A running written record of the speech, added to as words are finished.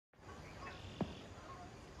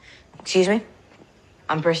Excuse me?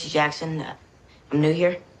 I'm Percy Jackson. I'm new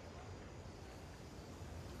here.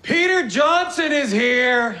 Peter Johnson is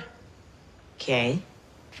here! Okay.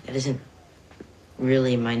 That isn't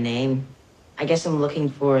really my name. I guess I'm looking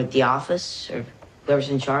for the office or whoever's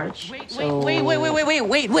in charge. Wait.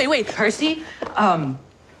 Percy?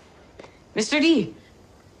 Mr. D,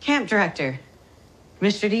 camp director.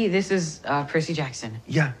 Mr. D, this is Percy Jackson.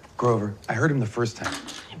 Yeah, Grover. I heard him the first time.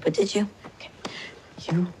 But did you? Okay.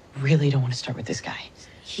 You really don't want to start with this guy.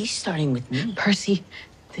 He's starting with me. Percy,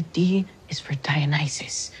 the D is for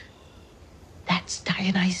Dionysus. That's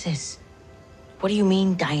Dionysus. What do you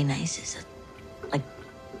mean, Dionysus? Like,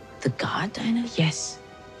 the god Dionysus? Yes.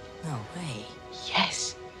 No way.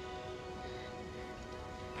 Yes.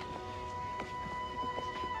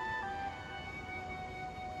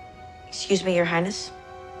 Excuse me, Your Highness.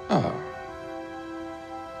 Oh.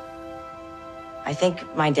 I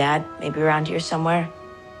think my dad may be around here somewhere.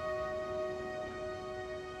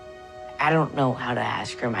 I don't know how to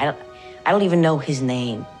ask him. I don't even know his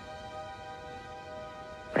name.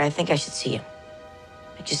 But I think I should see him.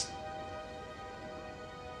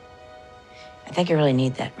 I think I really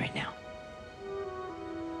need that right now.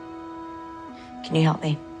 Can you help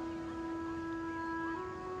me?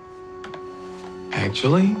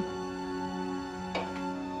 Actually,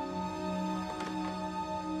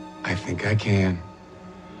 I think I can.